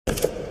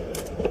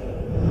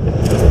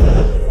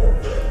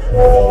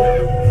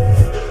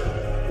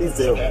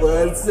said,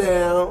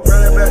 WASSAM.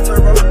 Run that back,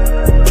 turbo.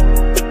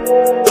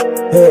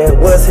 Yeah,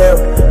 what's up?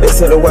 They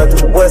said the walk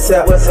through what's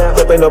up.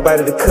 Hope ain't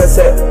nobody to cuss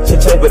at.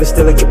 Shit change, but it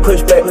still get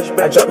pushed back.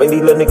 I drop me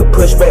these little nigga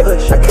push back.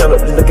 I count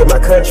up, just look at my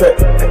contract.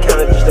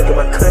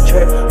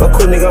 I'm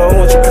cool nigga, I don't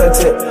want your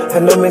content. I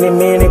know many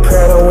men, they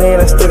proud on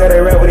win. I still got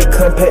that rap with it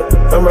compact.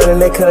 I'm running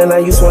that cut and I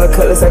used to want a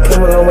cutlass. I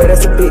came a long way,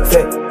 that's a big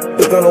fact.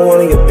 Big on the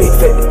one of your big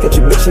fat. Got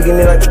your bitch shaking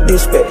it like a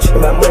dispatch.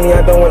 About money,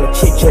 I don't wanna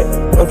chit chat.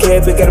 Don't care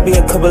if it gotta be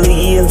a couple of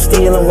years,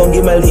 I'm gon'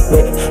 get my lick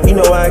back. You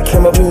know why I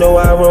came up, you know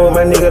why I run with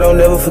my nigga, don't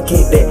never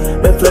forget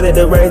that. Been flooded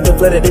the range, been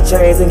flooded the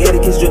chains, and get a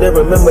kiss, you they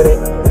remember that.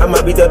 I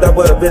might be ducked out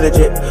with a village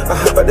jet. I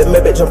hop out that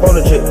Maybach, jump on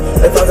the jet.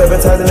 They false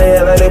advertising, they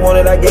act like they want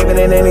it, I gave it,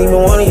 and they ain't even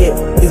want it yet.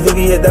 These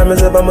VVS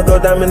diamonds up, I'ma go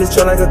diamond, this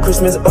chill like a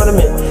Christmas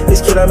ornament. This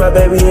kid like my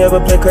baby, he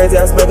ever play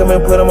crazy, I smack him and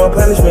put him on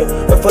punishment.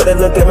 But fuck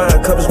that, look at my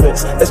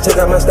accomplishments. Let's check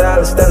out my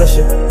style,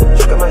 astonishing.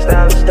 Check out my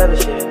style,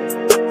 astonishing.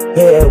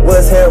 Yeah,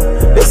 what's up?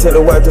 They said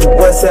the walk through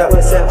what's up.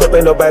 Hope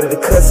ain't nobody to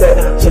cuss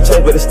at. Shit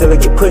change, but it still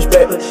get pushed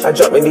back. I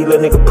drop me these little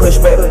nigga push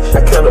back.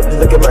 I count up, just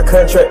look at my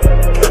contract.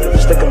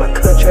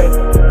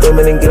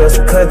 Women and get on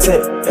some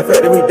content. If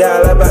factory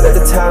dial, I bought at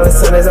the tile and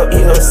Sundays I'm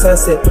eating on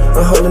sunset.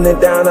 I'm holding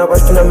it down, I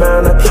watch from the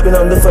mound, I'm peeping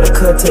on look for the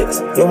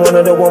context. You're one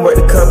of the one work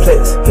the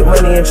complex. Get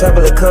money and travel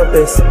the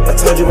compass. I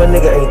told you a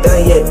nigga ain't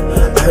done yet.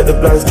 I heard the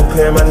bloggers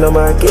comparing my number,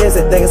 I guess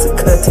they think it's a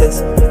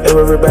contest. And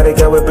everybody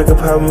got a bigger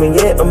problem, and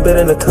yet I'm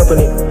building a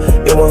company.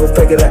 Anyone who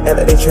fake it, I act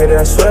like they traded,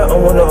 I swear I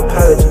don't want no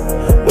apology.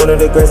 One of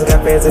the greatest,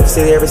 got fans every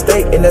city, every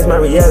state, and that's my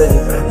reality.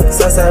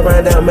 Southside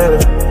riding down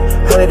Mallory.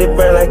 100 it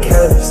burn like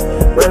calories.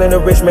 Running a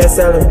rich man's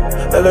salary.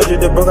 Allergic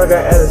to broke, I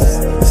got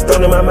allergies.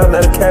 Stone in my mouth,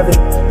 not a cavity.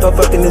 I'm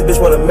fucking this bitch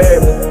wanna marry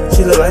me.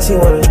 She look like she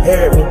wanna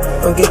inherit me.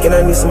 I'm geeking,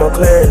 I need some more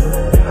clarity.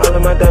 All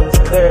of my diamonds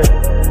clear.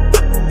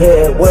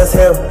 Yeah, what's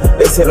up?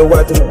 They said the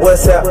walk through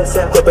what's up.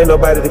 Hope ain't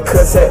nobody to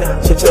cuss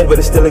at. Shit change, but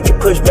it still get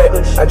pushed back.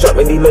 I drop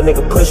me these little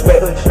nigga push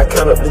back. I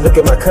count up, just look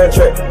at my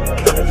contract.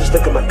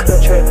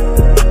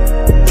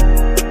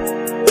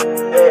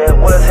 Yeah,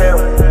 what's up?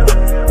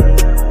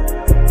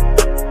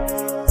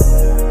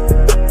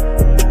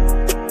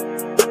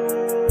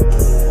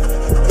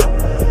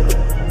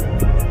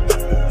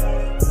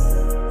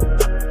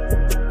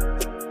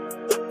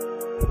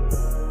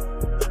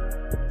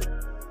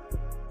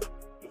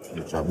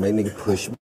 Drop my nigga push.